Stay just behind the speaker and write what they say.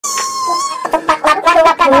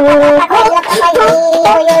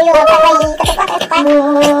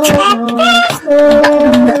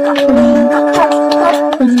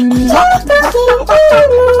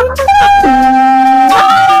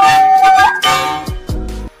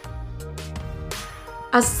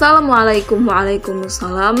Assalamualaikum,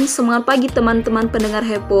 waalaikumsalam. Semangat pagi teman-teman pendengar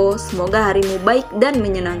Hepo. Semoga harimu baik dan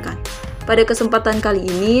menyenangkan. Pada kesempatan kali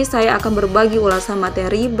ini saya akan berbagi ulasan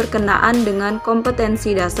materi berkenaan dengan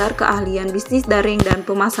kompetensi dasar keahlian bisnis daring dan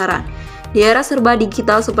pemasaran. Di era serba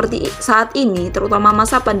digital seperti saat ini, terutama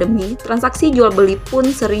masa pandemi, transaksi jual beli pun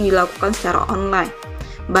sering dilakukan secara online.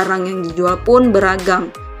 Barang yang dijual pun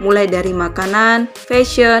beragam, mulai dari makanan,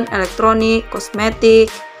 fashion, elektronik,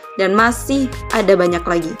 kosmetik, dan masih ada banyak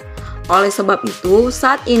lagi. Oleh sebab itu,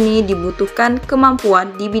 saat ini dibutuhkan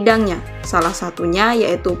kemampuan di bidangnya. Salah satunya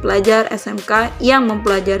yaitu pelajar SMK yang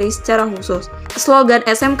mempelajari secara khusus. Slogan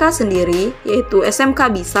SMK sendiri, yaitu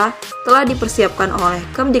SMK Bisa, telah dipersiapkan oleh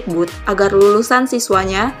Kemdikbud agar lulusan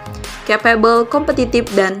siswanya capable, kompetitif,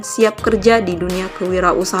 dan siap kerja di dunia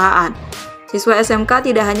kewirausahaan. Siswa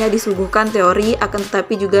SMK tidak hanya disuguhkan teori, akan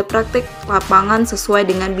tetapi juga praktik lapangan sesuai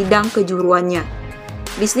dengan bidang kejuruannya.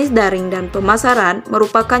 Bisnis daring dan pemasaran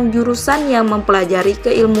merupakan jurusan yang mempelajari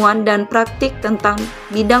keilmuan dan praktik tentang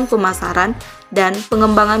bidang pemasaran dan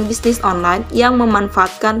pengembangan bisnis online yang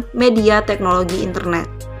memanfaatkan media teknologi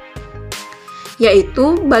internet,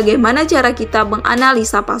 yaitu bagaimana cara kita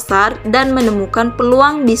menganalisa pasar dan menemukan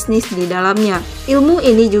peluang bisnis di dalamnya. Ilmu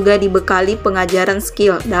ini juga dibekali pengajaran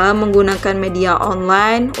skill dalam menggunakan media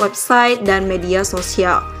online, website, dan media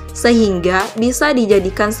sosial, sehingga bisa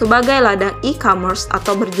dijadikan sebagai ladang e-commerce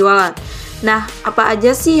atau berjualan. Nah, apa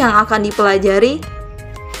aja sih yang akan dipelajari?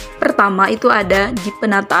 Pertama itu ada di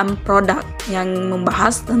penataan produk yang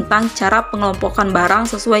membahas tentang cara pengelompokan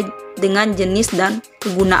barang sesuai dengan jenis dan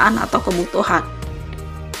kegunaan atau kebutuhan.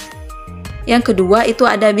 Yang kedua itu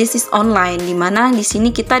ada bisnis online, di mana di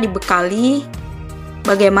sini kita dibekali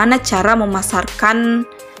bagaimana cara memasarkan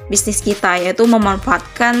bisnis kita, yaitu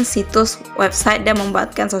memanfaatkan situs website dan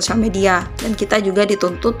memanfaatkan sosial media, dan kita juga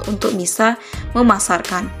dituntut untuk bisa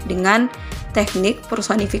memasarkan dengan teknik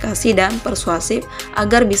personifikasi dan persuasif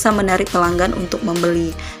agar bisa menarik pelanggan untuk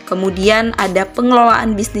membeli. Kemudian ada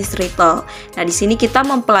pengelolaan bisnis retail. Nah, di sini kita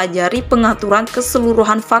mempelajari pengaturan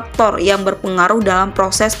keseluruhan faktor yang berpengaruh dalam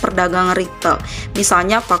proses perdagangan retail.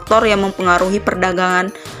 Misalnya faktor yang mempengaruhi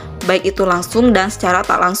perdagangan baik itu langsung dan secara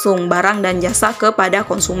tak langsung barang dan jasa kepada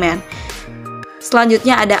konsumen.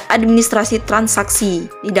 Selanjutnya ada administrasi transaksi.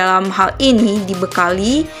 Di dalam hal ini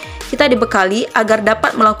kita dibekali agar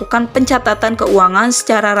dapat melakukan pencatatan keuangan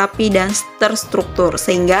secara rapi dan terstruktur,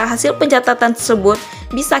 sehingga hasil pencatatan tersebut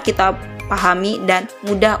bisa kita pahami dan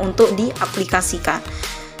mudah untuk diaplikasikan.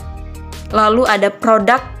 Lalu ada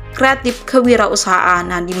produk kreatif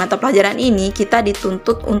kewirausahaan. Nah, di mata pelajaran ini kita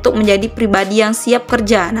dituntut untuk menjadi pribadi yang siap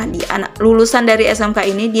kerja. Nah, lulusan dari SMK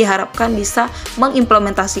ini diharapkan bisa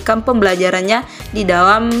mengimplementasikan pembelajarannya di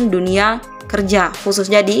dalam dunia kerja,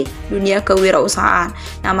 khususnya di dunia kewirausahaan.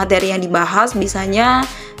 Nah, materi yang dibahas bisanya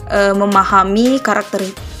memahami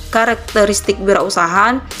karakteristik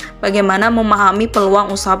wirausahaan, bagaimana memahami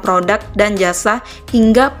peluang usaha produk dan jasa,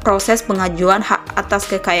 hingga proses pengajuan hak atas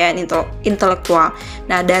kekayaan intelektual.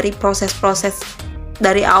 Nah, dari proses-proses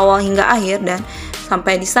dari awal hingga akhir dan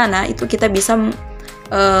sampai di sana itu kita bisa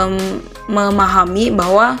memahami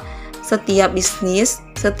bahwa setiap bisnis,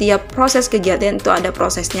 setiap proses kegiatan itu ada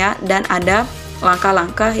prosesnya dan ada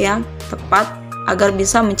langkah-langkah yang tepat agar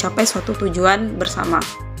bisa mencapai suatu tujuan bersama.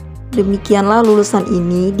 Demikianlah lulusan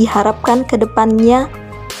ini diharapkan ke depannya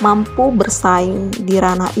mampu bersaing di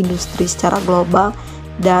ranah industri secara global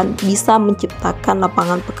dan bisa menciptakan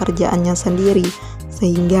lapangan pekerjaannya sendiri,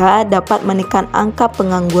 sehingga dapat menekan angka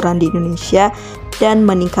pengangguran di Indonesia dan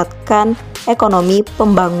meningkatkan ekonomi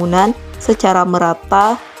pembangunan secara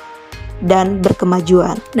merata dan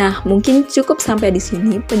berkemajuan. Nah, mungkin cukup sampai di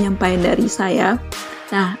sini penyampaian dari saya.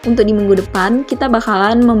 Nah, untuk di minggu depan kita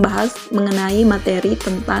bakalan membahas mengenai materi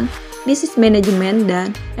tentang bisnis manajemen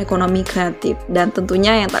dan ekonomi kreatif, dan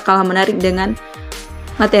tentunya yang tak kalah menarik dengan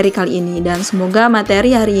materi kali ini. Dan semoga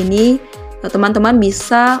materi hari ini teman-teman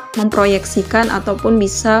bisa memproyeksikan ataupun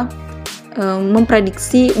bisa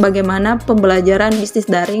memprediksi bagaimana pembelajaran bisnis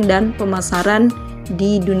daring dan pemasaran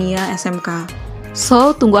di dunia SMK.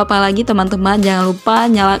 So, tunggu apa lagi teman-teman? Jangan lupa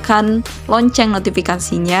nyalakan lonceng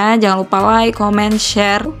notifikasinya, jangan lupa like, comment,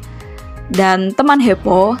 share. Dan teman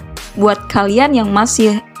Hepo, buat kalian yang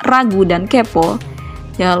masih ragu dan kepo,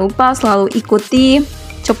 jangan lupa selalu ikuti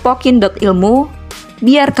cepokin.ilmu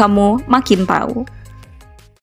biar kamu makin tahu.